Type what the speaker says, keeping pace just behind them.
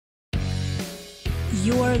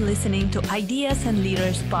You are listening to Ideas and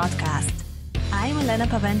Leaders podcast. I'm Elena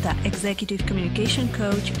Paventa, Executive Communication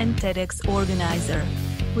Coach and TEDx organizer.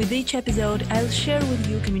 With each episode, I'll share with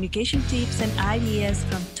you communication tips and ideas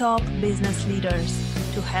from top business leaders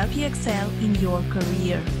to help you excel in your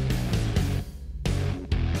career.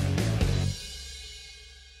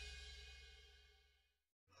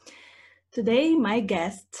 Today, my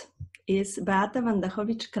guest is Beata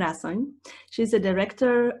Wandachowicz-Krason. She's a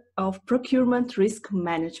director of Procurement Risk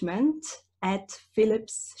Management at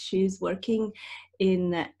Philips. She's working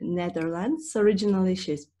in Netherlands. Originally,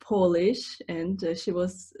 she's Polish, and she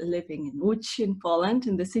was living in Łódź in Poland,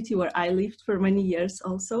 in the city where I lived for many years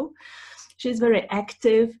also. She's very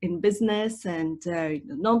active in business and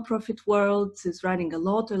non-profit world. She's running a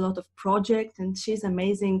lot of projects, and she's an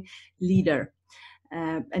amazing leader.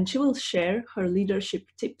 And she will share her leadership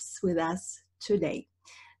tips with us today.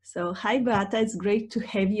 So, hi, Beata. It's great to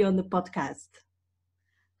have you on the podcast.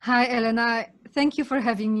 Hi, Elena. Thank you for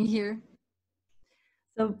having me here.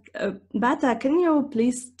 So, Beata, can you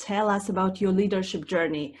please tell us about your leadership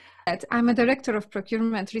journey? I'm a director of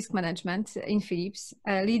Procurement Risk Management in Philips,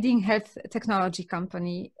 a leading health technology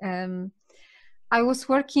company. I was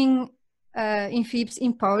working in Philips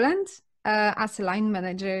in Poland as a line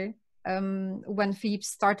manager when Philips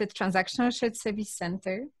started Transactional Shared Service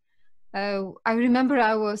Center. I remember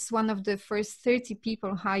I was one of the first 30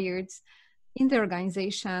 people hired in the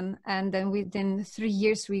organization, and then within 3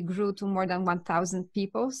 years we grew to more than 1,000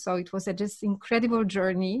 people. So it was a just incredible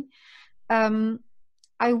journey.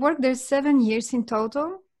 I worked there 7 years in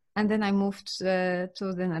total, and then I moved to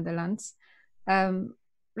the Netherlands.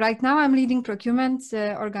 Right now I'm leading procurement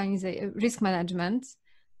risk management,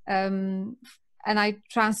 and I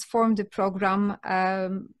transformed the program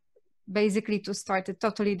basically to start a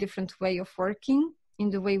totally different way of working in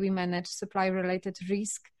the way we manage supply-related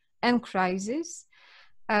risk and crisis.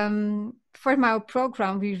 For my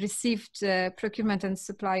program, we received Procurement and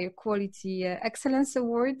Supplier Quality Excellence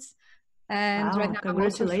Awards. And wow, right now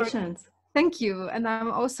congratulations. Thank you. And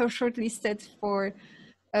I'm also shortlisted for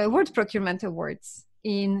World Procurement Awards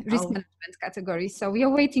in risk management category. So we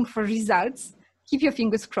are waiting for results. Keep your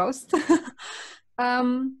fingers crossed.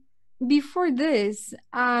 Before this,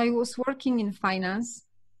 I was working in finance.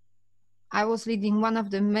 I was leading one of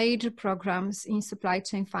the major programs in supply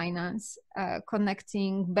chain finance,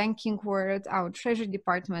 connecting banking world, our treasury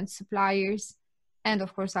department, suppliers, and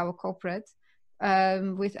of course our corporate,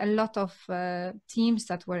 with a lot of teams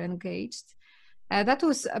that were engaged. That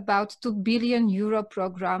was about €2 billion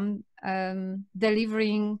program,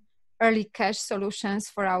 delivering early cash solutions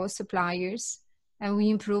for our suppliers. And we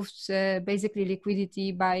improved basically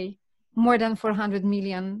liquidity by more than 400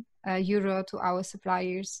 million euro to our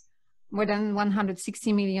suppliers, more than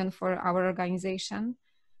 160 million for our organization.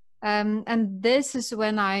 And this is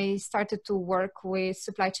when I started to work with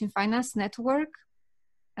Supply Chain Finance Network,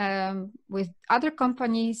 with other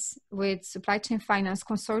companies, with Supply Chain Finance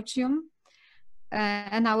Consortium.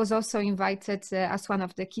 And I was also invited as one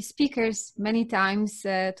of the key speakers many times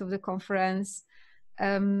to the conference.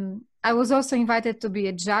 I was also invited to be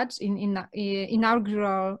a judge in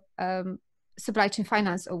inaugural Supply Chain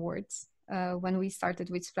Finance Awards when we started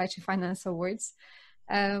with Supply Chain Finance Awards,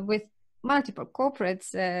 with multiple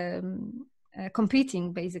corporates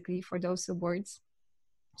competing basically for those awards.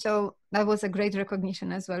 So that was a great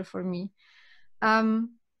recognition as well for me.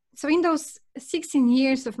 So in those 16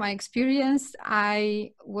 years of my experience,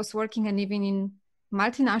 I was working and even in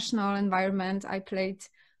multinational environment. I played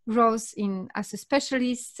roles as a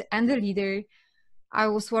specialist and a leader. I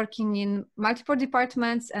was working in multiple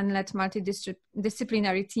departments and led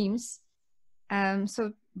multidisciplinary teams.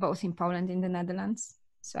 So both in Poland and in the Netherlands.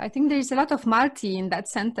 So I think there's a lot of multi in that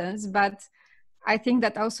sentence, but I think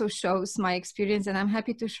that also shows my experience, and I'm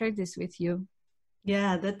happy to share this with you.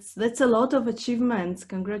 Yeah, that's a lot of achievements.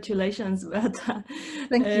 Congratulations, Beata.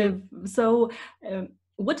 Thank you.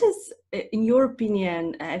 What is, in your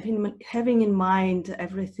opinion, having in mind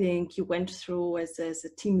everything you went through as a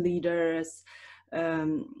team leader, as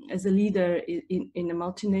a leader in a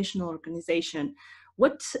multinational organization,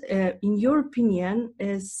 what, in your opinion,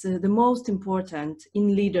 is the most important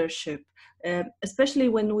in leadership, especially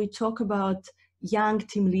when we talk about young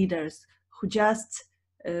team leaders who just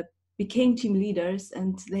became team leaders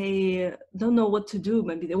and they don't know what to do.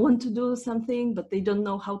 Maybe they want to do something, but they don't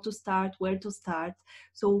know how to start, where to start.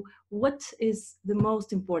 So what is the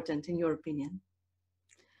most important in your opinion?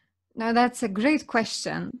 Now, that's a great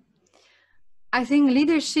question. I think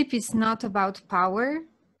leadership is not about power.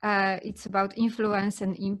 It's about influence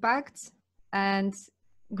and impact. And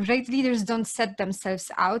great leaders don't set themselves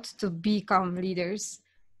out to become leaders.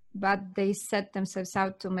 but they set themselves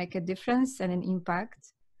out to make a difference and an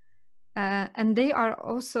impact. And they are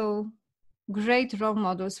also great role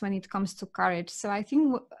models when it comes to courage. So I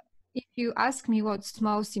think if you ask me what's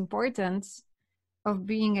most important of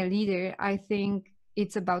being a leader, I think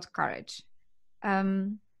it's about courage.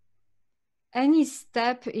 Any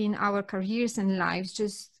step in our careers and lives,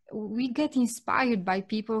 just we get inspired by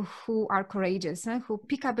people who are courageous, who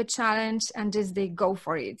pick up a challenge and just they go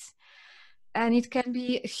for it. And it can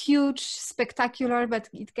be huge, spectacular, but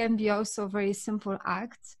it can be also a very simple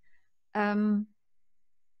act. And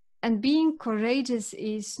being courageous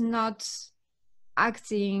is not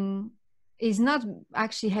actually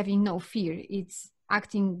having no fear. It's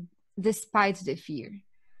acting despite the fear.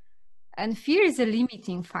 And fear is a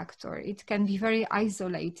limiting factor. It can be very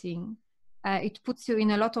isolating. It puts you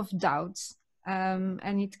in a lot of doubts,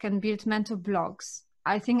 and it can build mental blocks.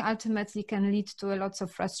 I think ultimately can lead to a lot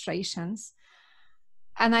of frustrations.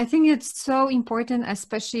 And I think it's so important,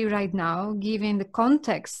 especially right now, given the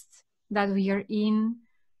context that we are in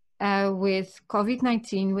with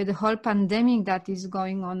COVID-19, with the whole pandemic that is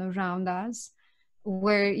going on around us,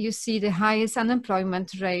 where you see the highest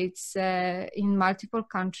unemployment rates in multiple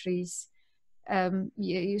countries.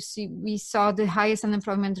 We saw the highest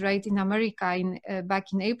unemployment rate in America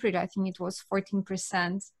back in April. I think it was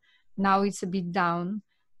 14%. Now it's a bit down.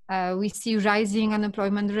 We see rising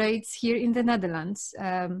unemployment rates here in the Netherlands.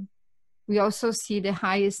 We also see the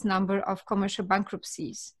highest number of commercial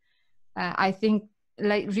bankruptcies. I think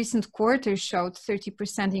recent quarters showed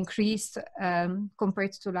 30% increase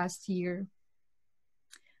compared to last year.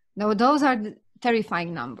 Now, those are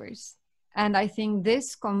terrifying numbers. And I think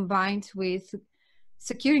this combined with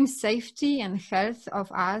securing safety and health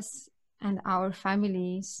of us and our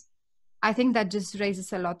families, I think that just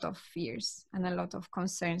raises a lot of fears and a lot of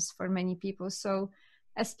concerns for many people. So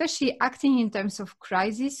especially acting in terms of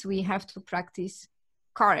crisis, we have to practice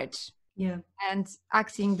courage and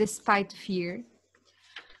acting despite fear.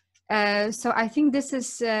 So I think this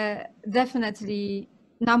is definitely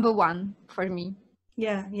number one for me.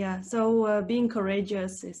 Yeah. So being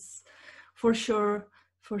courageous is for sure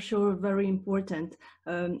very important.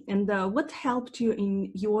 And what helped you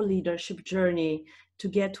in your leadership journey to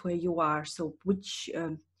get where you are? So which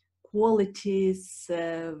qualities,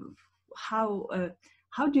 how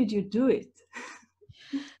did you do it?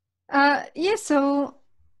 So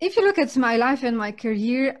if you look at my life and my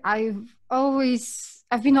career, I've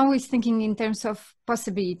been always thinking in terms of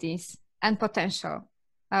possibilities and potential,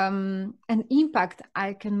 and impact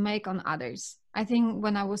I can make on others. I think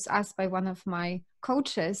when I was asked by one of my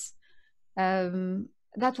coaches,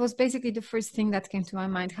 that was basically the first thing that came to my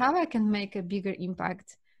mind, how I can make a bigger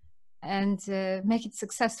impact and make it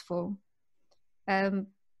successful. And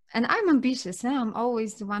I'm ambitious. I'm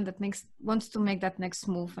always the one that wants to make that next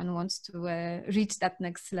move and wants to reach that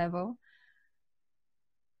next level.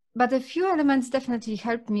 But a few elements definitely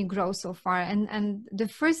helped me grow so far. And the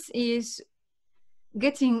first is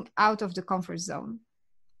getting out of the comfort zone.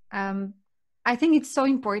 I think it's so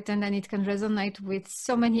important, and it can resonate with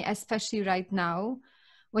so many, especially right now,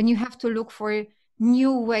 when you have to look for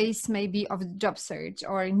new ways maybe of job search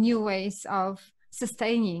or new ways of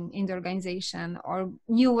sustaining in the organization or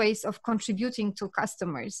new ways of contributing to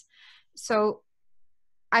customers. So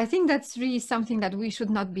I think that's really something that we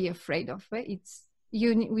should not be afraid of. Right?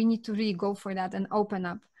 We need to really go for that and open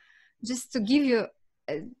up. Just to give you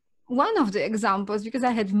one of the examples, because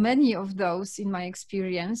I had many of those in my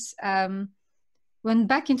experience. When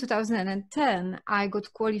back in 2010, I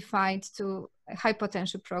got qualified to a high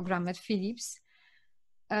potential program at Philips.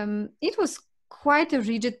 It was quite a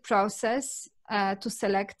rigid process to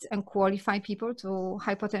select and qualify people to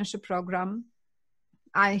high potential program.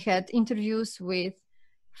 I had interviews with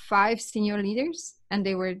 5 senior leaders, and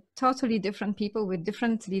they were totally different people with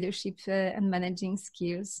different leadership and managing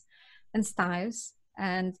skills and styles.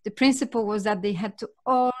 And the principle was that they had to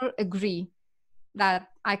all agree that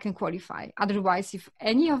I can qualify. Otherwise, if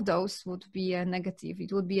any of those would be a negative,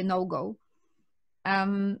 it would be a no-go.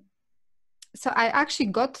 So I actually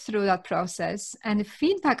got through that process, and the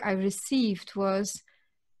feedback I received was,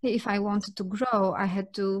 hey, if I wanted to grow, I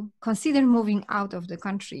had to consider moving out of the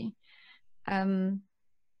country. Our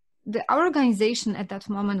organization at that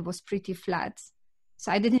moment was pretty flat,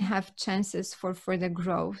 so I didn't have chances for further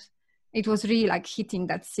growth. It was really like hitting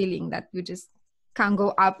that ceiling that you just can't go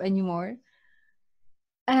up anymore.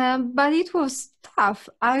 But it was tough.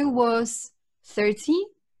 I was 30.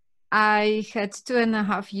 I had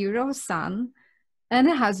 2.5-year-old son and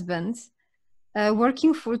a husband,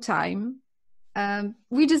 working full time.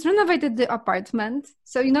 We just renovated the apartment.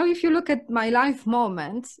 So, if you look at my life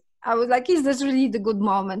moment, I was like, is this really the good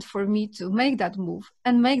moment for me to make that move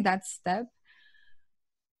and make that step?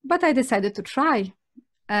 But I decided to try.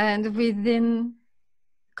 And within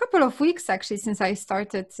a couple of weeks, actually, since I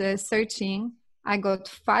started searching, I got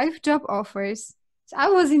 5 job offers. So I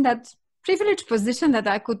was in that privileged position that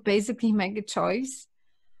I could basically make a choice.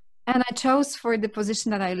 And I chose for the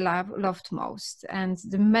position that I loved most and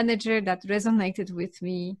the manager that resonated with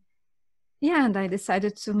me. Yeah, and I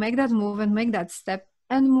decided to make that move and make that step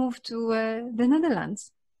and move to the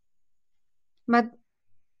Netherlands. But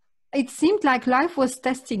it seemed like life was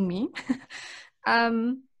testing me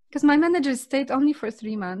because my manager stayed only for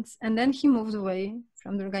 3 months and then he moved away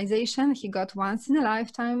from the organization. He got once in a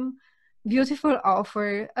lifetime beautiful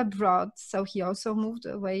offer abroad. So he also moved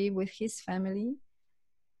away with his family.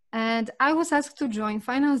 And I was asked to join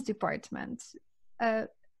finance department. And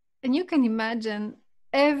you can imagine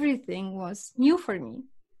everything was new for me.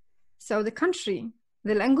 So the country,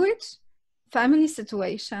 the language, family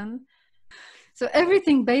situation. So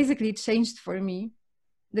everything basically changed for me.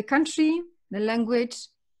 The country, the language,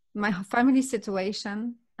 my family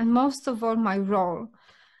situation, and most of all, my role.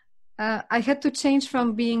 I had to change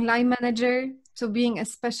from being line manager to being a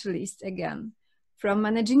specialist again. From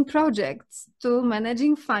managing projects to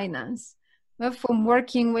managing finance, from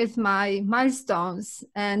working with my milestones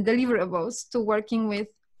and deliverables to working with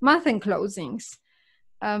month end closings.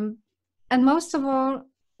 And most of all,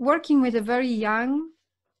 working with a very young,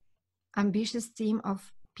 ambitious team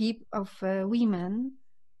of women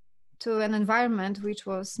to an environment which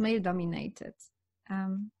was male dominated.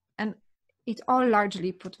 And it all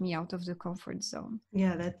largely put me out of the comfort zone.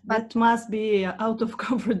 Yeah, that must be out of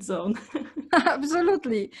comfort zone.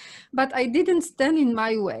 Absolutely. But I didn't stand in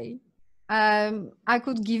my way. I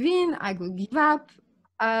could give in, I could give up,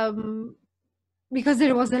 because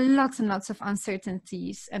there was lots and lots of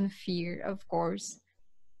uncertainties and fear, of course.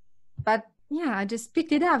 But yeah, I just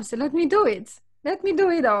picked it up. So let me do it. Let me do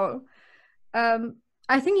it all.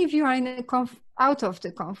 I think if you are in out of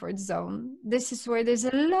the comfort zone, this is where there's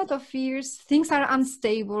a lot of fears. Things are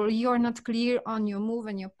unstable. You're not clear on your move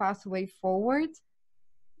and your pathway forward.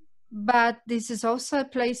 But this is also a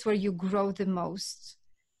place where you grow the most.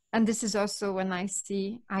 And this is also when I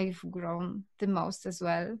see I've grown the most as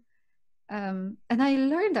well. And I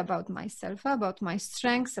learned about myself, about my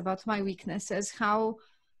strengths, about my weaknesses, how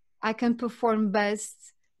I can perform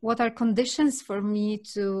best, what are conditions for me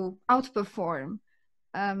to outperform,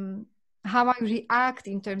 how I react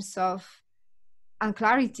in terms of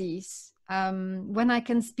unclarities, when I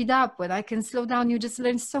can speed up, when I can slow down. You just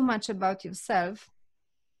learn so much about yourself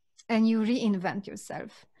and you reinvent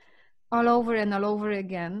yourself all over and all over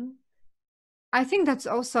again. I think that's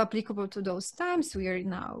also applicable to those times we are in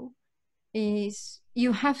now, is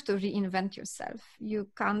you have to reinvent yourself. You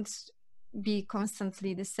can't be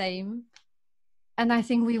constantly the same. And I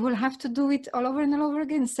think we will have to do it all over and all over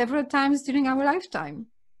again, several times during our lifetime.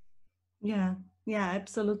 Yeah,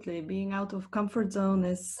 absolutely. Being out of comfort zone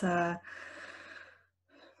is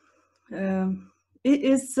it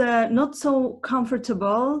is not so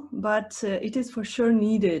comfortable, but it is for sure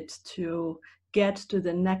needed to get to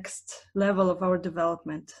the next level of our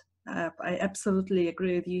development. I absolutely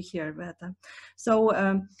agree with you here, Beata.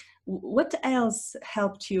 So what else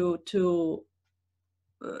helped you to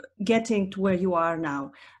getting to where you are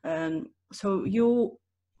now? So you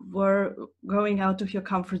were going out of your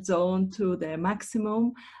comfort zone to the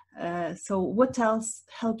maximum. So what else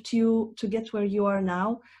helped you to get where you are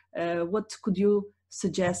now? What could you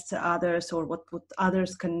suggest to others, or what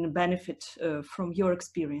others can benefit from your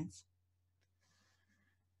experience?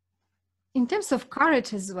 In terms of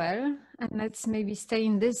courage as well, and let's maybe stay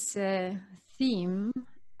in this theme,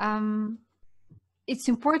 it's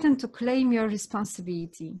important to claim your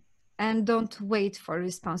responsibility and don't wait for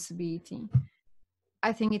responsibility.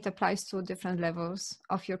 I think it applies to different levels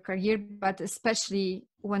of your career, but especially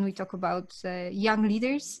when we talk about young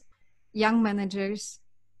leaders, young managers.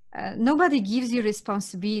 Nobody gives you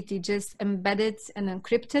responsibility just embedded and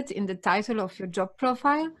encrypted in the title of your job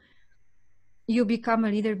profile. You become a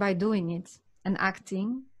leader by doing it and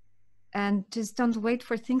acting, and just don't wait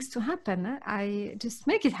for things to happen. I just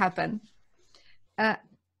make it happen.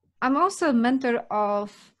 I'm also a mentor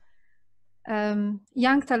of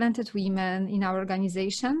young talented women in our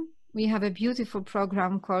organization. We have a beautiful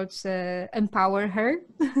program called Empower Her,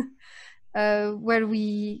 where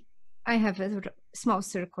I have a small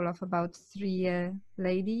circle of about 3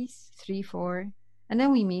 ladies, 3, 4, and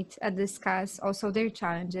then we meet and discuss also their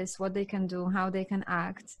challenges, what they can do, how they can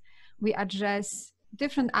act. We address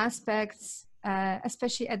different aspects,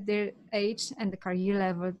 especially at their age and the career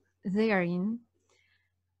level they are in.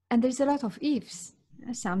 And there's a lot of ifs.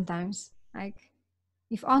 sometimes. Like,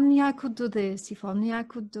 if only I could do this, if only I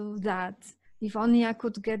could do that, if only I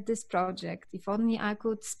could get this project, if only I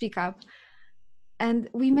could speak up. And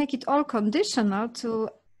we make it all conditional to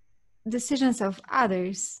decisions of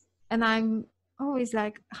others. And I'm always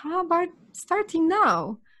like, how about starting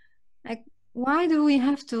now? Like, why do we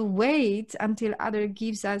have to wait until other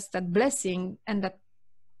gives us that blessing and that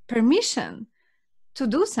permission to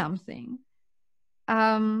do something?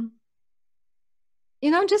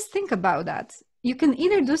 Just think about that. You can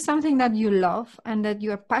either do something that you love and that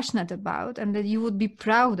you are passionate about and that you would be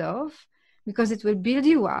proud of because it will build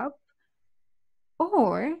you up,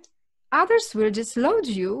 or others will just load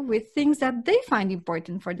you with things that they find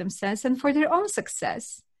important for themselves and for their own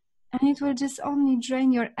success. And it will just only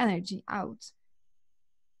drain your energy out.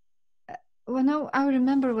 I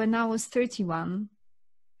remember when I was 31,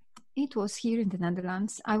 it was here in the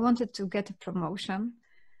Netherlands. I wanted to get a promotion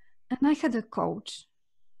and I had a coach.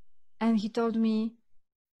 And he told me,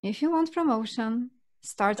 if you want promotion,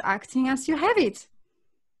 start acting as you have it.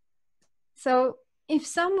 So if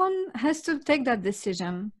someone has to take that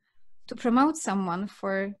decision to promote someone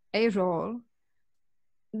for a role,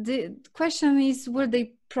 the question is, will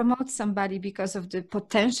they promote somebody because of the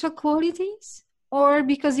potential qualities or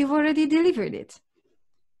because you've already delivered it?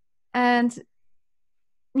 And,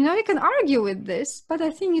 you can argue with this, but I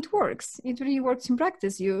think it works. It really works in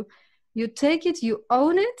practice. You take it, you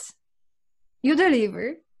own it, you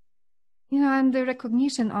deliver, and the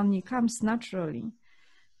recognition only comes naturally.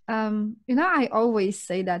 I always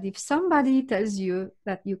say that if somebody tells you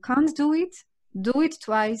that you can't do it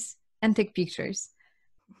twice and take pictures.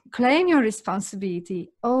 Claim your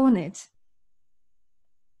responsibility, own it.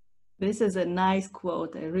 This is a nice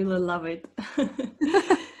quote. I really love it.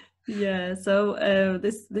 Yeah, so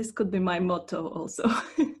this could be my motto also.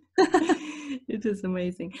 It is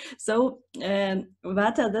amazing. So,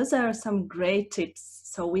 Beata, those are some great tips.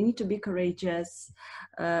 So we need to be courageous.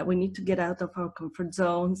 We need to get out of our comfort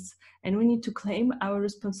zones, and we need to claim our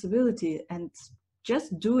responsibility and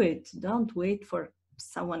just do it. Don't wait for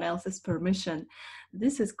someone else's permission.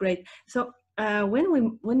 This is great. So when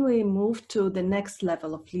we move to the next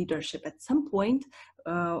level of leadership, at some point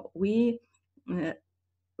we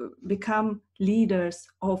become leaders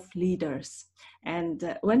of leaders.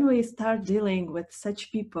 And when we start dealing with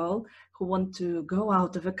such people who want to go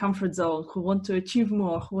out of a comfort zone, who want to achieve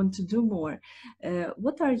more, who want to do more,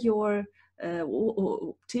 what are your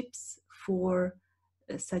tips for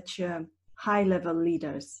such high-level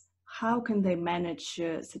leaders? How can they manage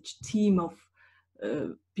such a team of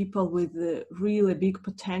people with really big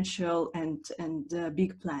potential and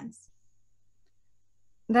big plans?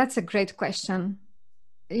 That's a great question.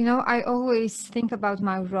 I always think about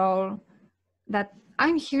my role that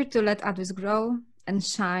I'm here to let others grow and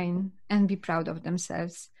shine and be proud of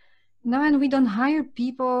themselves. And we don't hire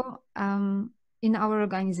people in our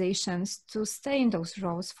organizations to stay in those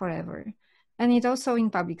roles forever. And it also in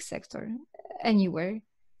public sector, anywhere.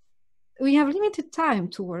 We have limited time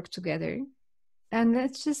to work together, and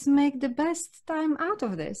let's just make the best time out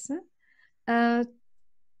of this.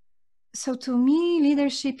 So to me,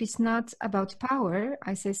 leadership is not about power,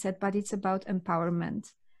 as I said, but it's about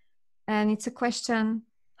empowerment. And it's a question,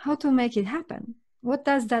 how to make it happen? What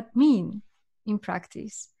does that mean in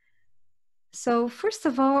practice? So first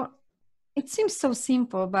of all, it seems so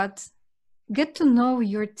simple, but get to know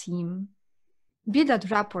your team. Build that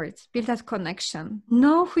rapport, build that connection.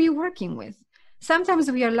 Know who you're working with.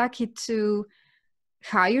 Sometimes we are lucky to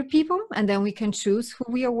hire people and then we can choose who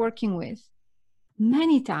we are working with.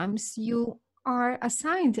 Many times you are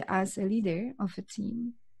assigned as a leader of a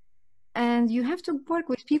team and you have to work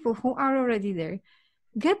with people who are already there.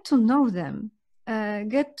 Get to know them,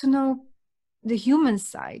 get to know the human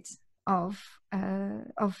side of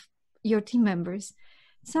your team members.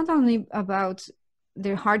 It's not only about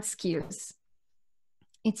their hard skills,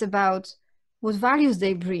 it's about what values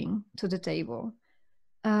they bring to the table,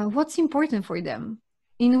 what's important for them,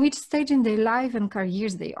 in which stage in their life and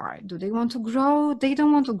careers they are. Do they want to grow? They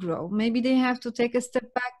don't want to grow. Maybe they have to take a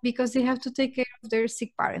step back because they have to take care of their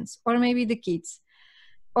sick parents, or maybe the kids,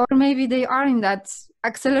 or maybe they are in that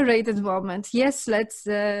accelerated moment. Yes, let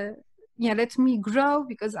me grow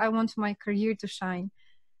because I want my career to shine.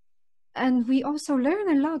 And we also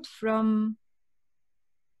learn a lot from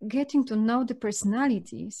getting to know the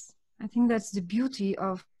personalities. I think that's the beauty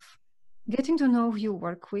of getting to know who you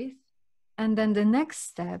work with. And then the next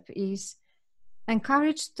step is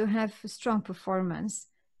encourage to have strong performance,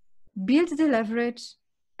 build the leverage,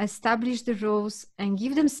 establish the rules, and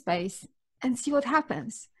give them space and see what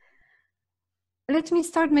happens. let me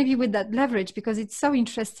start maybe with that leverage, because it's so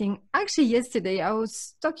interesting. Actually, yesterday I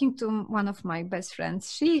was talking to one of my best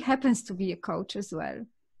friends. She happens to be a coach as well.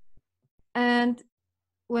 And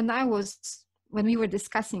when we were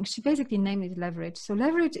discussing, she basically named it leverage. So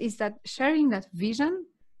leverage is that sharing that vision,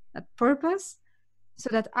 that purpose, so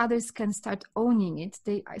that others can start owning it.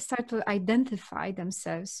 They start to identify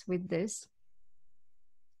themselves with this.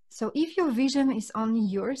 So if your vision is only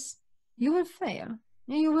yours, you will fail.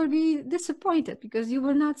 You will be disappointed because you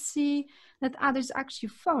will not see that others actually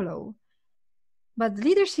follow. But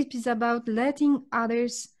leadership is about letting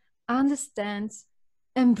others understand,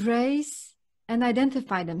 embrace, and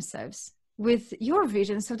identify themselves with your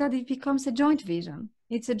vision so that it becomes a joint vision.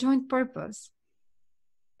 It's a joint purpose.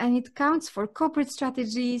 And it counts for corporate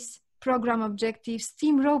strategies, program objectives,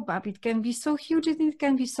 team roadmap. It can be so huge and it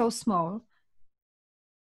can be so small,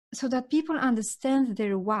 so that people understand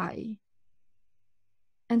their why.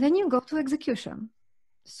 And then you go to execution.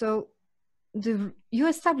 So you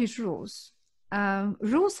establish rules.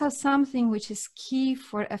 Rules are something which is key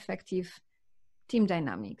for effective team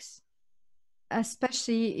dynamics,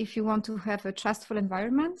 especially if you want to have a trustful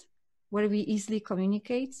environment where we easily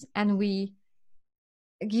communicate and we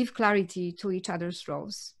give clarity to each other's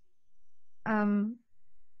roles.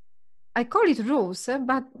 I call it rules,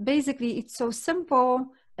 but basically it's so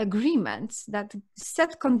simple agreements that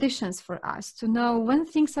set conditions for us to know when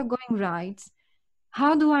things are going right.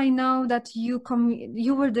 How do I know that you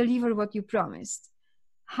will deliver what you promised?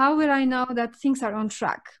 How will I know that things are on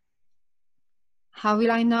track? How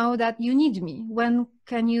will I know that you need me? When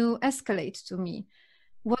can you escalate to me?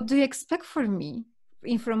 What do you expect from me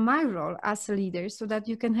from my role as a leader, so that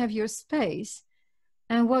you can have your space?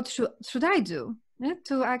 And what should I do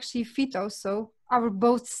to actually fit also our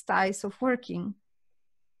both styles of working?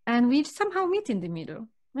 And we somehow meet in the middle.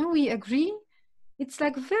 When we agree, it's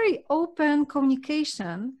like very open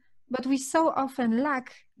communication, but we so often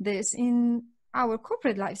lack this in our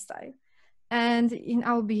corporate lifestyle and in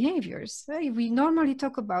our behaviors. We normally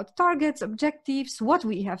talk about targets, objectives, what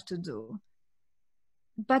we have to do.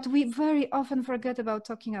 But we very often forget about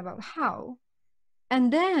talking about how.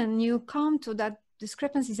 And then you come to that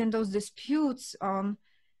discrepancies and those disputes on,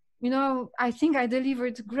 I think I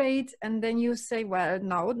delivered great. And then you say, well,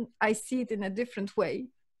 no, I see it in a different way.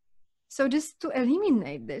 So just to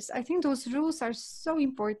eliminate this, I think those rules are so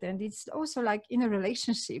important. It's also like in a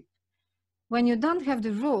relationship. When you don't have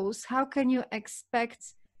the rules, how can you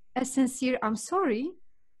expect a sincere I'm sorry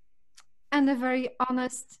and a very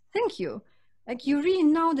honest thank you? Like, you really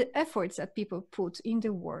know the efforts that people put in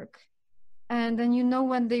the work. And then you know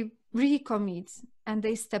when they really commit and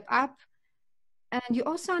they step up. And you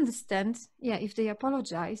also understand, if they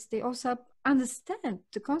apologize, they also understand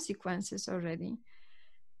the consequences already.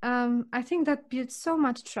 I think that builds so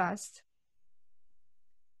much trust.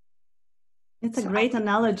 It's a great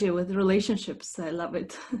analogy with relationships. I love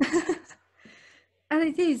it. And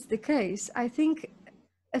it is the case. I think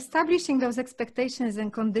establishing those expectations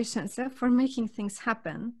and conditions for making things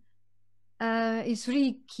happen is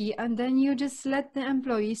really key. And then you just let the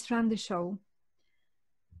employees run the show.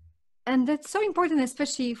 And that's so important,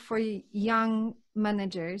 especially for young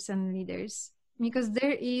managers and leaders, because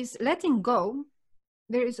there is letting go.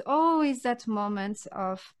 There is always that moment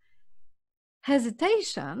of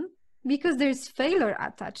hesitation because there's failure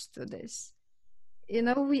attached to this.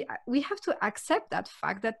 We have to accept that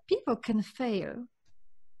fact that people can fail.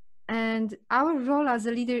 And our role as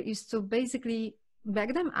a leader is to basically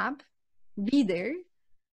back them up, be there.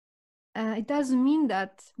 It doesn't mean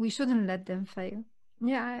that we shouldn't let them fail.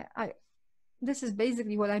 This is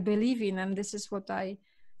basically what I believe in, and this is what I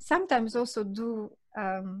sometimes also do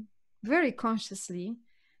very consciously,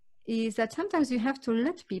 is that sometimes you have to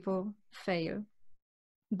let people fail,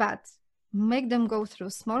 but make them go through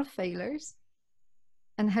small failures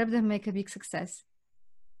and help them make a big success.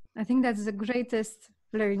 I think that's the greatest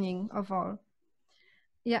learning of all.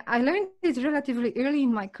 I learned it relatively early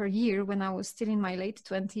in my career. When I was still in my late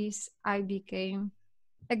 20s, I became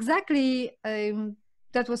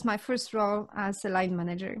that was my first role as a line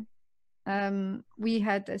manager. We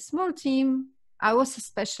had a small team. I was a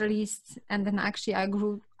specialist, and then actually I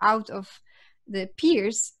grew out of the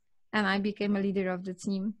peers and I became a leader of the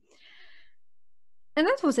team. And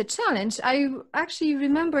that was a challenge. I actually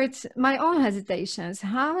remembered my own hesitations.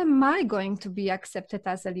 How am I going to be accepted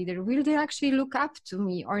as a leader? Will they actually look up to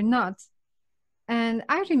me or not? And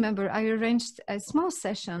I remember I arranged a small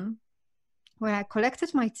session where I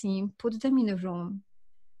collected my team, put them in a room,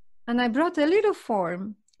 and I brought a little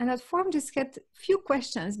form. And that form just had few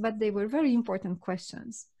questions, but they were very important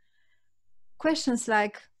questions. Questions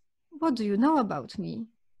like, what do you know about me?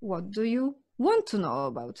 What do you want to know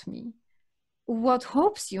about me, what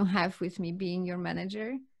hopes you have with me being your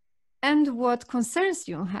manager, and what concerns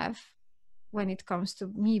you have when it comes to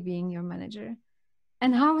me being your manager,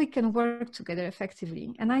 and how we can work together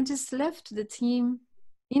effectively. And I just left the team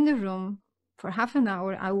in the room for half an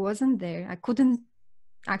hour. I wasn't there. I couldn't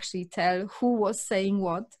actually tell who was saying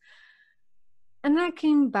what. And I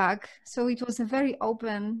came back. So it was a very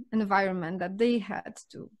open environment that they had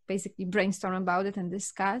to basically brainstorm about it and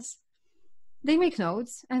discuss. They make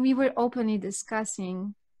notes, and we were openly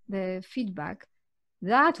discussing the feedback.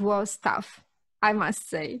 That was tough, I must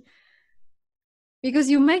say, because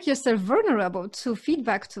you make yourself vulnerable to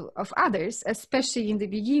feedback of others, especially in the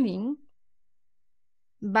beginning.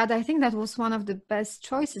 But I think that was one of the best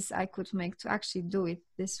choices I could make, to actually do it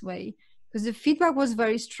this way, because the feedback was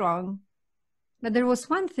very strong. But there was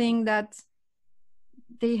one thing that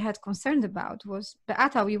they had concerned about was,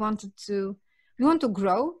 Beata, we want to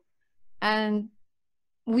grow, and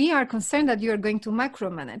we are concerned that you are going to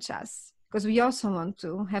micromanage us, because we also want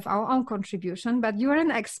to have our own contribution, but you are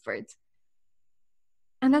an expert.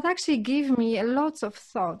 And that actually gave me a lot of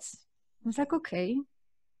thoughts. I was like, okay,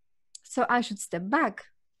 so I should step back.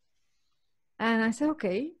 And I said,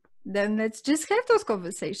 okay, then let's just have those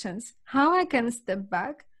conversations. How I can step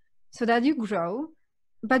back so that you grow,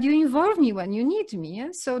 but you involve me when you need me.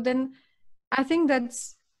 Yeah? So then I think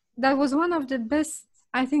that was one of the best,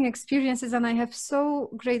 I think, experiences. And I have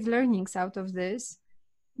so great learnings out of this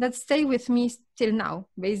that stay with me till now,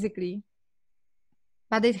 basically.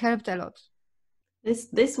 But it helped a lot.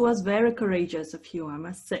 This was very courageous of you, I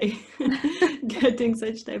must say, getting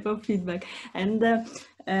such type of feedback. And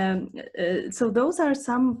so those are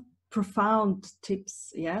some profound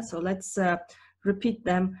tips. Yeah. So let's repeat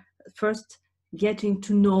them. First, getting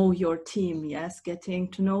to know your team. Yes,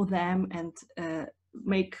 getting to know them and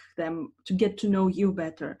make them to get to know you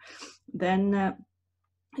better. Then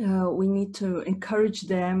we need to encourage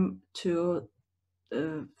them to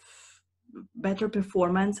better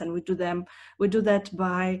performance, and we do that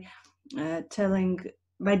by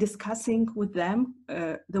discussing with them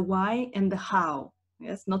the why and the how.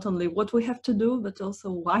 Yes, not only what we have to do, but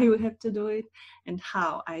also why we have to do it and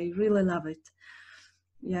how. I really love it.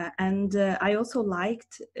 Yeah, and I also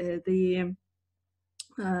liked the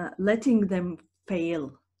letting them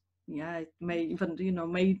fail. Yeah, it may even,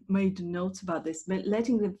 made notes about this, but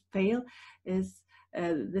letting them fail is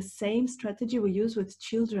the same strategy we use with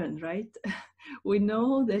children, right? We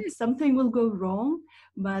know that something will go wrong,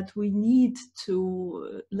 but we need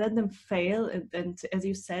to let them fail. And as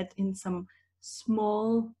you said, in some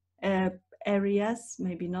small areas,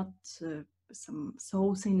 maybe not some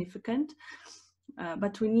so significant,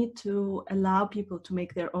 but we need to allow people to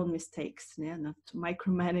make their own mistakes, yeah, not to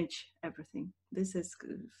micromanage everything. This is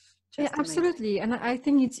just absolutely. And I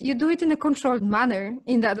think you do it in a controlled manner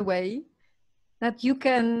in that way, that you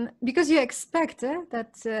can, because you expect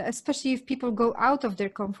that, especially if people go out of their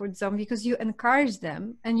comfort zone, because you encourage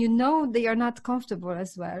them and you know they are not comfortable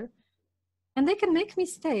as well, and they can make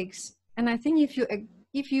mistakes. And I think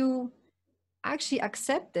if you actually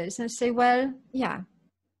accept this and say, well, yeah,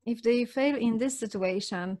 if they fail in this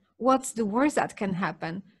situation, what's the worst that can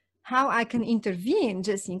happen? How I can intervene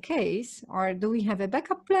just in case, or do we have a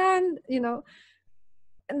backup plan?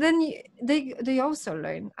 And then they also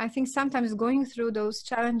learn. I think sometimes going through those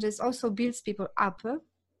challenges also builds people up,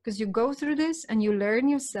 because you go through this and you learn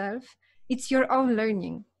yourself. It's your own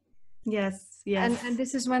learning. Yes. And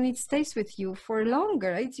this is when it stays with you for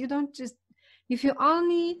longer, right? You don't just, if you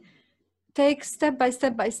only take step by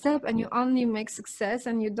step and you only make success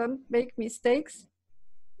and you don't make mistakes,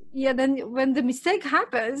 then when the mistake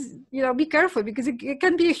happens, be careful, because it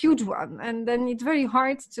can be a huge one, and then it's very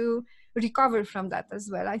hard to recover from that as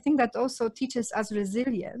well. I think that also teaches us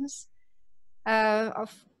resilience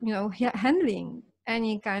of handling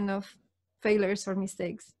any kind of failures or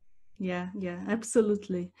mistakes. Yeah,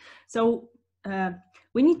 absolutely. So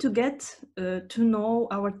we need to get to know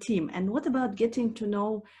our team. And what about getting to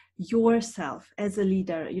know yourself as a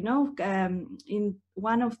leader? In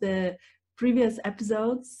one of the previous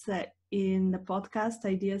episodes in the podcast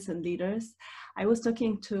Ideas and Leaders, I was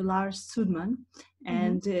talking to Lars Sudman,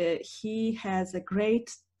 and he has a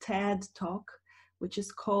great TED talk which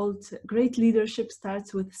is called Great Leadership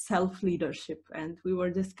Starts with Self-Leadership. And we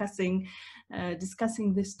were discussing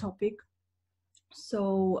this topic.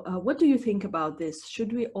 So what do you think about this?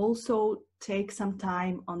 Should we also take some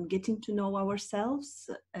time on getting to know ourselves,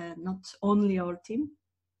 not only our team?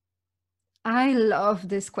 I love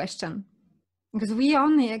this question, because we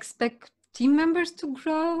only expect team members to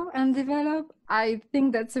grow and develop. I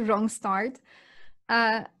think that's a wrong start.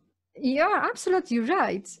 You're absolutely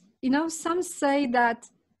right. some say that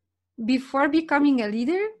before becoming a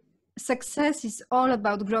leader, success is all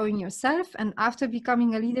about growing yourself, and after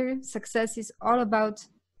becoming a leader, success is all about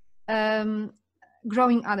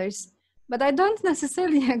growing others. But I don't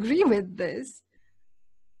necessarily agree with this,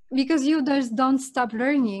 because you just don't stop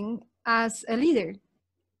learning as a leader.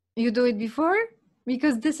 You do it before,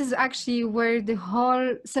 because this is actually where the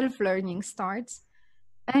whole self-learning starts,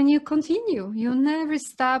 and you continue. You never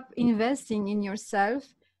stop investing in yourself,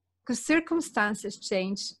 because circumstances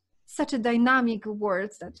change. Such a dynamic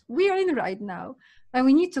world that we are in right now, and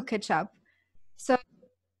we need to catch up. So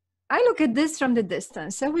I look at this from the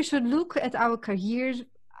distance. So we should look at our career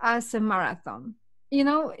as a marathon.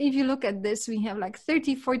 If you look at this, we have like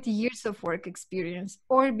 30, 40 years of work experience,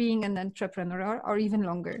 or being an entrepreneur, or even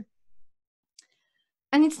longer.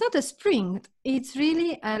 And it's not a sprint, it's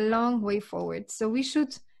really a long way forward. So we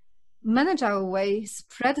should manage our way,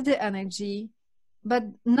 spread the energy, but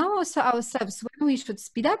know also ourselves when we should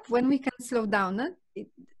speed up, when we can slow down.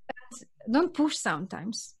 Don't push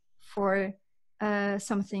sometimes for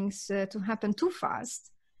some things to happen too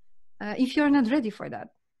fast if you're not ready for that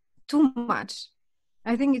too much.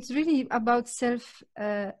 I think it's really about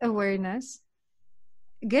self-awareness.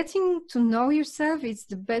 Getting to know yourself is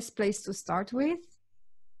the best place to start with.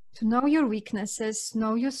 To know your weaknesses,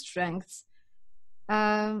 know your strengths,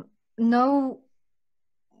 know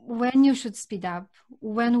when you should speed up,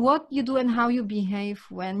 what you do and how you behave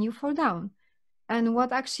when you fall down, and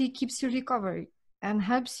what actually keeps you recovered and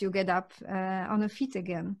helps you get up on your feet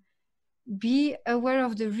again. Be aware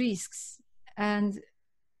of the risks. And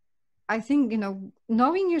I think,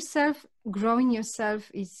 knowing yourself, growing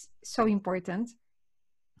yourself is so important.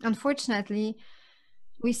 Unfortunately,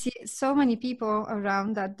 we see so many people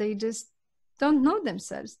around that they just don't know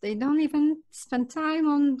themselves. They don't even spend time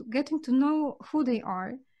on getting to know who they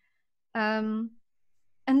are. And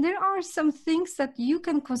there are some things that you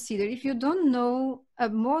can consider if you don't know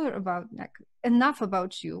more about, enough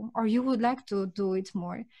about you, or you would like to do it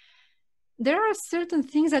more. There are certain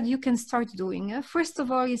things that you can start doing. First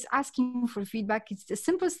of all is asking for feedback. It's the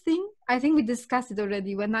simplest thing. I think we discussed it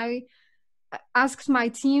already. When I asked my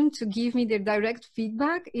team to give me their direct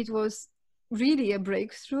feedback, it was really a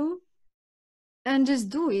breakthrough. And just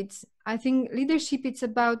do it. I think leadership, it's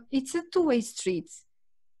a two-way street.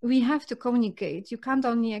 We have to communicate. You can't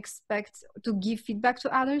only expect to give feedback to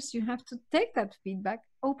others. You have to take that feedback,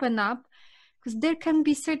 open up, because there can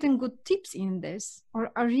be certain good tips in this,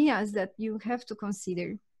 or areas that you have to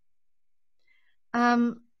consider.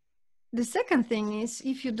 The second thing is,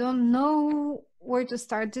 if you don't know where to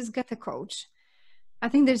start, just get a coach. I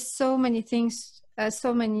think there's so many things,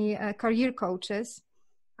 so many career coaches.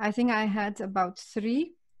 I think I had about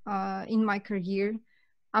 3 in my career.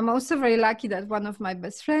 I'm also very lucky that one of my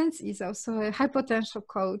best friends is also a high potential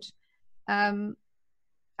coach.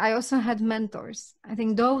 I also had mentors. I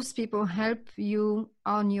think those people help you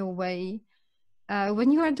on your way.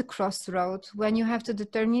 When you're at the crossroad, when you have to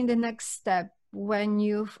determine the next step, when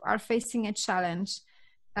you are facing a challenge,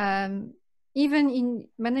 even in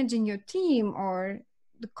managing your team or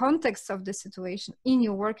the context of the situation in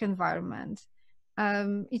your work environment,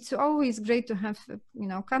 it's always great to have,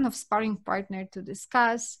 kind of sparring partner to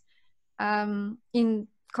discuss in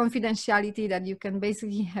confidentiality, that you can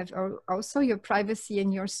basically have also your privacy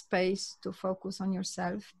and your space to focus on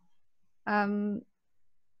yourself.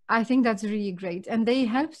 I think that's really great. And they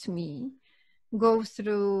helped me go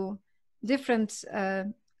through different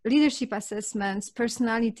leadership assessments,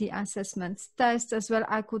 personality assessments, tests as well.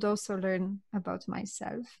 I could also learn about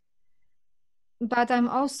myself. But I'm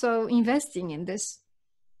also investing in this.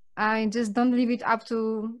 I just don't leave it up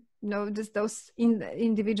to just those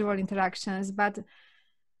individual interactions. But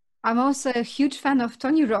I'm also a huge fan of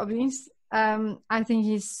Tony Robbins. I think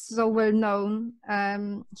he's so well known.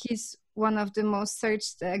 He's one of the most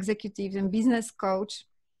searched executives and business coach.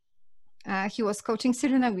 He was coaching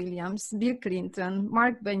Serena Williams, Bill Clinton,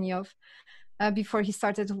 Mark Benioff before he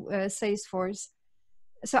started Salesforce.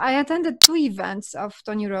 So I attended 2 events of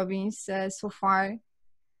Tony Robbins so far.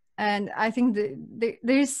 And I think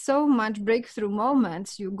there is so much breakthrough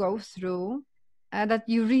moments you go through that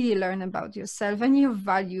you really learn about yourself and your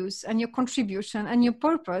values and your contribution and your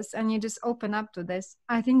purpose, and you just open up to this.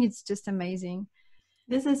 I think it's just amazing.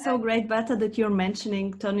 This is so great, Beata, that you're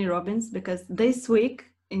mentioning Tony Robbins, because this week,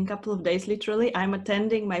 in a couple of days, literally, I'm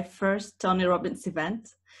attending my first Tony Robbins event.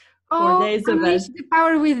 4 days Unleash the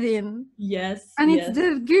Power Within. Yes. And yes. It's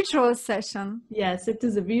the virtual session. Yes, it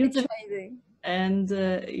is a virtual. It's amazing. And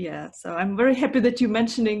so I'm very happy that you're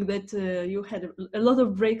mentioning that you had a lot of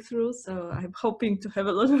breakthroughs. So I'm hoping to have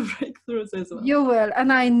a lot of breakthroughs as well. You will.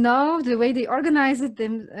 And I know the way they organize it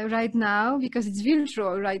them right now, because it's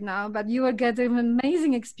virtual right now, but you will get an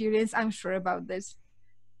amazing experience, I'm sure about this.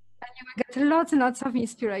 And you will get lots and lots of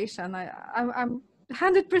inspiration. I'm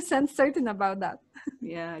 100% certain about that.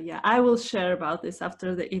 Yeah. I will share about this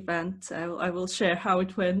after the event. I will share how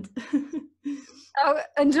it went. Oh,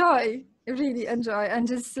 enjoy, really enjoy, and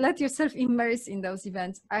just let yourself immerse in those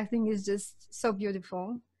events. I think it's just so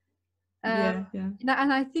beautiful. Yeah.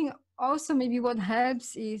 And I think also maybe what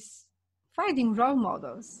helps is finding role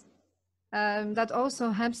models. That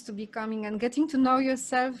also helps to becoming and getting to know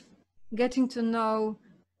yourself, getting to know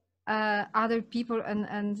other people,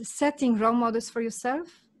 and setting role models for yourself,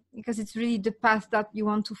 because it's really the path that you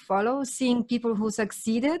want to follow. Seeing people who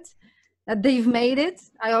succeeded, that they've made it,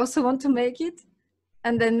 I also want to make it,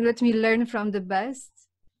 and then let me learn from the best.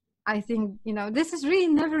 I think, this is really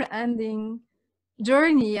never ending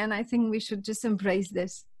journey, and I think we should just embrace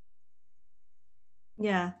this.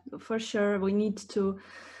 Yeah, for sure. We need to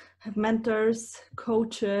have mentors,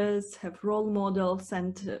 coaches, have role models,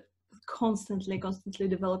 and constantly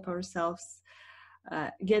develop ourselves,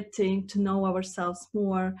 getting to know ourselves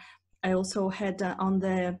more. I also had on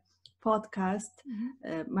the podcast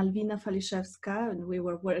Malwina Faliszewska, and we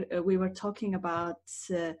were talking about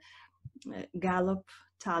Gallup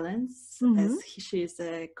talents, as she is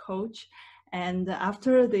a coach. And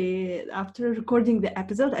after recording the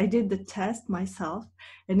episode, I did the test myself,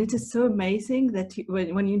 and it is so amazing that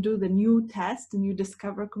when you do the new test and you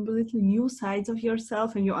discover completely new sides of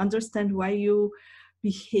yourself, and you understand why you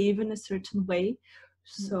behave in a certain way.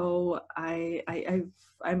 So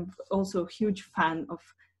I'm also a huge fan of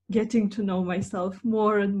getting to know myself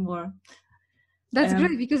more and more. That's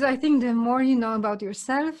great, because I think the more you know about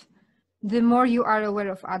yourself, the more you are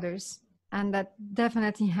aware of others. And that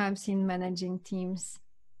definitely helps in managing teams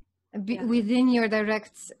within your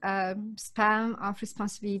direct span of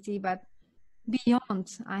responsibility, but beyond.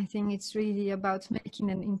 I think it's really about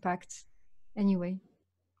making an impact anyway.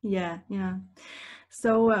 Yeah.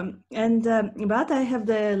 So, but I have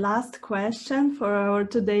the last question for our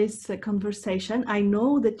today's conversation. I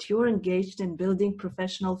know that you're engaged in building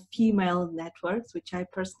professional female networks, which I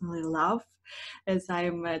personally love, as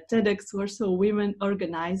I'm a TEDx Warsaw Women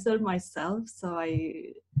organizer myself. So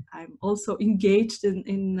I'm also engaged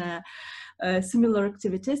in similar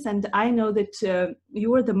activities. And I know that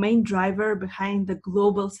you are the main driver behind the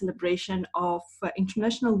global celebration of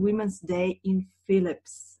International Women's Day in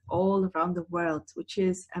Philips, all around the world, which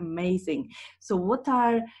is amazing. So what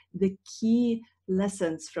are the key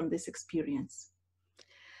lessons from this experience?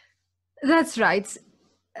 That's right.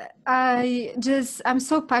 I'm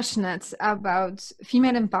so passionate about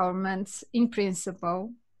female empowerment in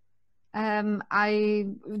principle. I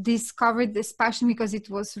discovered this passion because it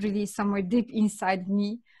was really somewhere deep inside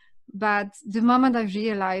me. But the moment I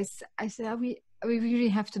realized, I said, we really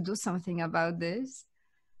have to do something about this.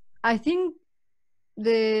 I think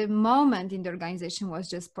the moment in the organization was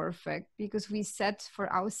just perfect, because we set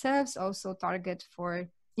for ourselves also target for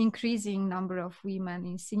increasing number of women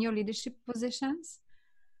in senior leadership positions.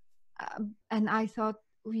 And I thought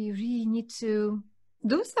we really need to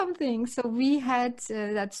do something. So we had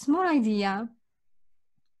that small idea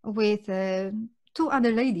with 2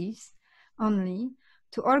 other ladies only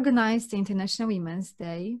to organize the International Women's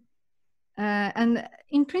Day. And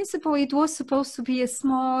in principle, it was supposed to be a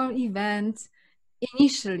small event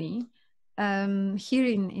initially here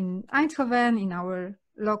in Eindhoven, in our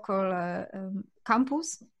local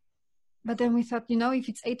campus. But then we thought, if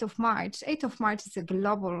it's 8th of March is a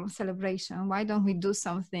global celebration. Why don't we do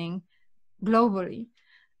something globally?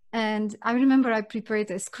 And I remember I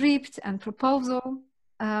prepared a script and proposal,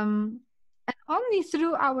 and only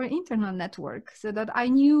through our internal network, so that I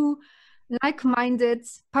knew like-minded,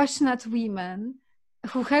 passionate women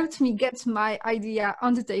who helped me get my idea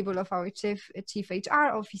on the table of our chief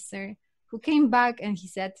HR officer, who came back and he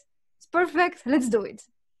said, it's perfect, let's do it.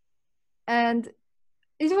 And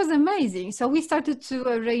it was amazing. So we started to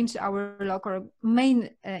arrange our local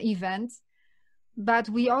main event, but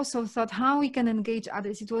we also thought how we can engage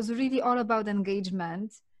others. It was really all about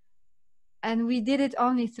engagement. And we did it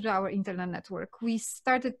only through our internal network. We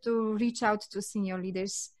started to reach out to senior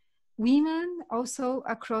leaders, women also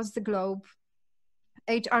across the globe,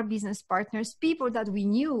 HR business partners, people that we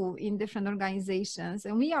knew in different organizations.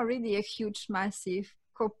 And we are really a huge, massive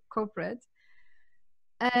corporate.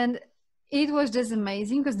 And it was just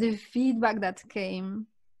amazing, because the feedback that came,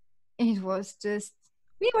 it was just,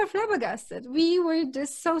 we were flabbergasted. We were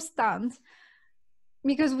just so stunned.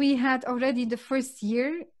 because we had already the first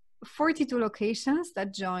year 42 locations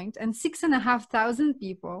that joined and 6,500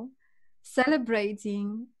 people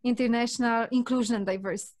celebrating international inclusion and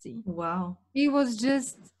diversity. Wow. It was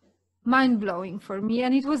just mind-blowing for me,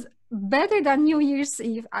 and it was better than New Year's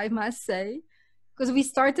Eve, I must say, because we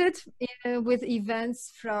started with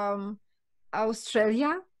events from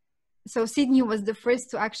Australia. So Sydney was the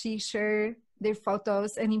first to actually share their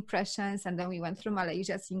photos and impressions, and then we went through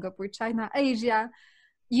Malaysia, Singapore, China, Asia,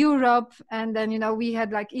 Europe, and then, you know, we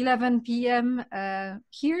had like 11 p.m.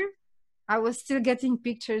 Here. I was still getting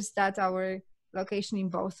pictures that our location in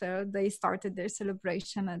Bothell, they started their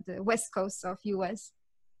celebration at the west coast of US.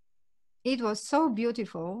 It was so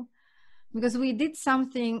beautiful because we did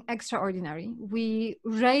something extraordinary. We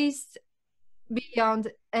raised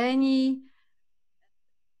beyond any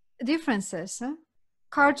differences,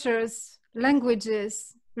 cultures,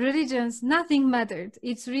 languages, religions, nothing mattered.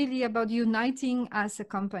 It's really about uniting as a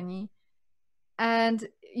company and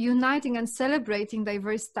uniting and celebrating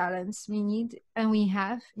diverse talents we need and we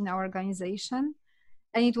have in our organization.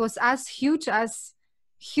 And it was as huge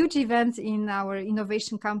event in our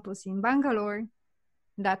innovation campus in Bangalore.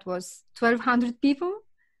 That was 1,200 people.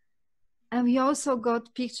 And we also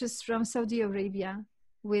got pictures from Saudi Arabia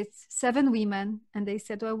with 7 women. And they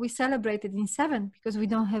said, well, we celebrated in 7 because we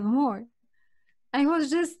don't have more. And it was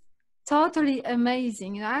just totally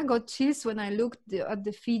amazing. You know, I got chills when I looked at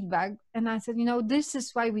the feedback, and I said, you know, this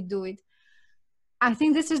is why we do it. I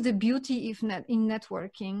think this is the beauty in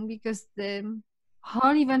networking, because the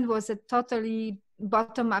whole event was a totally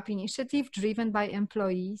bottom-up initiative driven by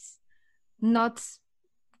employees, not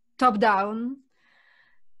top-down,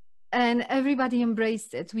 and everybody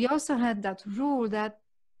embraced it. We also had that rule that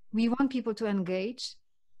we want people to engage.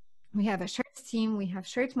 We have a shared team, we have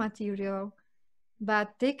shared material,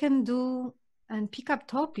 but they can do and pick up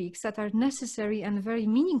topics that are necessary and very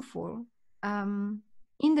meaningful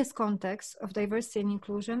in this context of diversity and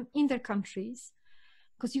inclusion in their countries,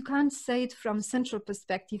 because you can't say it from central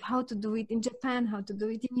perspective, how to do it in Japan, how to do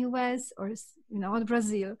it in US, or, you know, in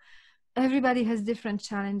Brazil. Everybody has different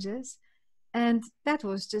challenges, and that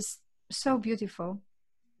was just so beautiful.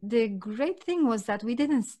 The great thing was that we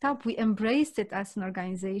didn't stop. We embraced it as an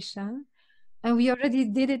organization, and we already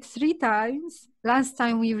did it 3 times. Last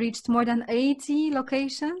time we reached more than 80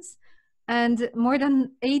 locations and more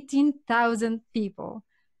than 18,000 people.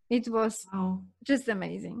 It was just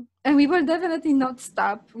amazing. And we will definitely not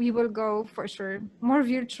stop. We will go for sure more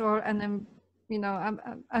virtual and then, you know,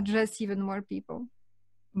 address even more people.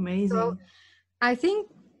 Amazing. So I think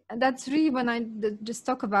that's really when I just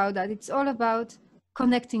talk about that. It's all about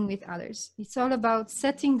connecting with others. It's all about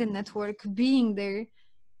setting the network, being there.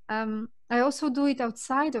 I also do it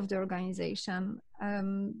outside of the organization.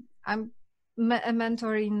 I'm a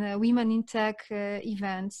mentor in Women in Tech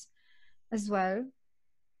events as well.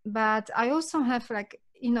 But I also have like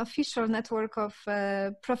an official network of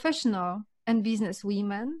professional and business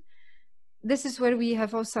women. This is where we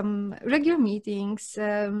have also some regular meetings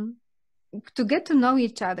to get to know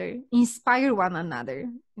each other, inspire one another,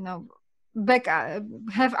 you know,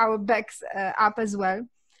 have our backs up as well.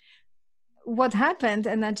 What happened,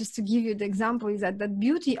 and just to give you the example, is that the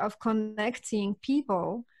beauty of connecting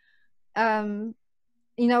people, you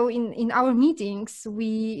know, in our meetings,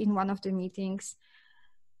 in one of the meetings,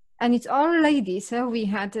 and it's all ladies. So we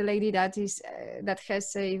had a lady that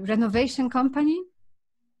has a renovation company,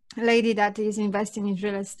 a lady that is investing in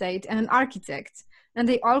real estate, and an architect, and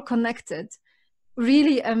they all connected.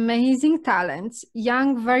 Really amazing talents,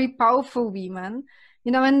 young, very powerful women,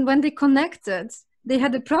 you know, and when they connected, they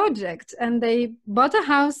had a project and they bought a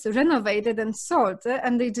house, renovated and sold,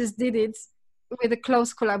 and they just did it with a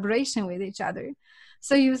close collaboration with each other.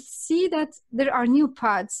 So you see that there are new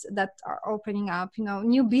paths that are opening up, you know,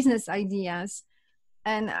 new business ideas.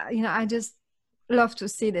 And, you know, I just love to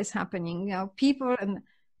see this happening, you know, people and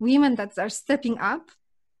women that are stepping up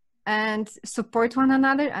and support one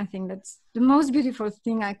another. I think that's the most beautiful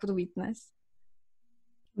thing I could witness.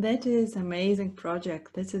 That is amazing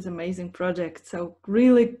project. This is amazing project. So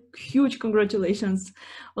really huge congratulations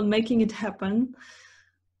on making it happen.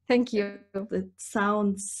 Thank you. It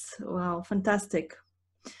sounds, wow, fantastic.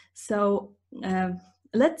 So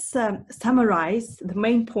let's summarize the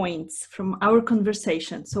main points from our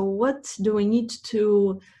conversation. So what do we need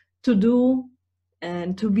to do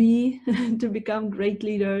and to become great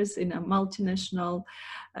leaders in a multinational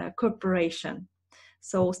corporation?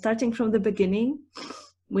 So starting from the beginning,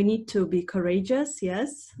 we need to be courageous,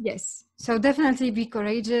 yes? Yes, so definitely be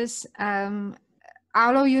courageous.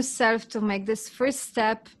 Allow yourself to make this first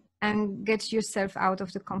step and get yourself out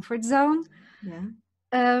of the comfort zone. Yeah.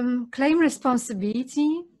 Claim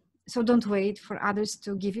responsibility. So don't wait for others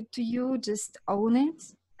to give it to you. Just own it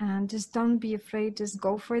and just don't be afraid. Just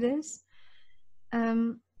go for this.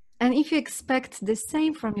 And if you expect the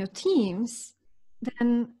same from your teams,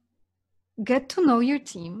 then get to know your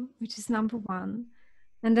team, which is number one,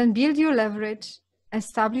 and then build your leverage,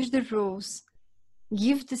 establish the rules,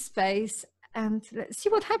 give the space, and see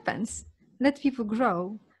what happens. Let people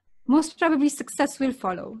grow. Most probably success will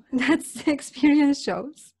follow. That's the experience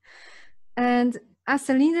shows. And as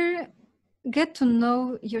a leader, get to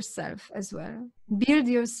know yourself as well. Build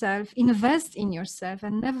yourself, invest in yourself,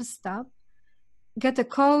 and never stop. Get a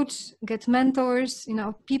coach, get mentors,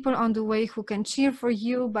 people on the way who can cheer for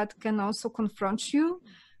you, but can also confront you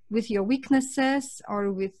with your weaknesses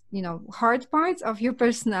or with, hard parts of your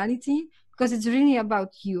personality, because it's really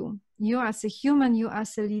about you as a human, you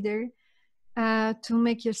as a leader, to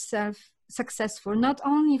make yourself successful, not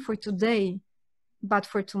only for today, but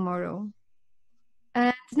for tomorrow.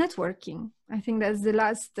 And networking. I think that's the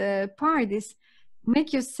last part, is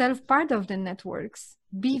make yourself part of the networks,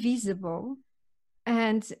 be visible.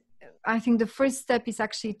 And I think the first step is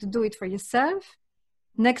actually to do it for yourself.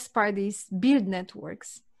 Next part is build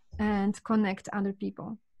networks and connect other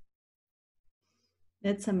people.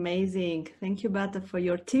 That's amazing. Thank you, Beata, for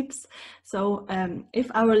your tips. So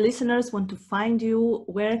if our listeners want to find you,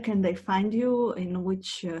 where can they find you? In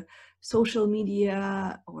which social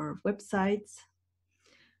media or websites?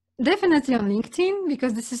 Definitely on LinkedIn,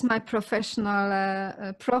 because this is my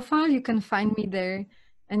professional profile. You can find me there.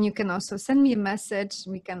 And you can also send me a message.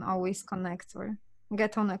 We can always connect or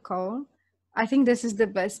get on a call. I think this is the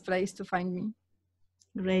best place to find me.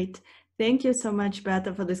 Great. Thank you so much,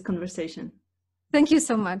 Beata, for this conversation. Thank you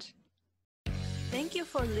so much. Thank you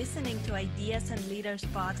for listening to Ideas and Leaders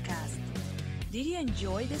podcast. Did you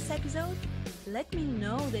enjoy this episode? Let me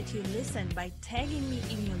know that you listened by tagging me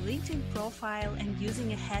in your LinkedIn profile and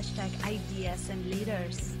using a hashtag Ideas and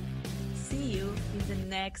Leaders. See you in the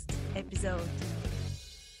next episode.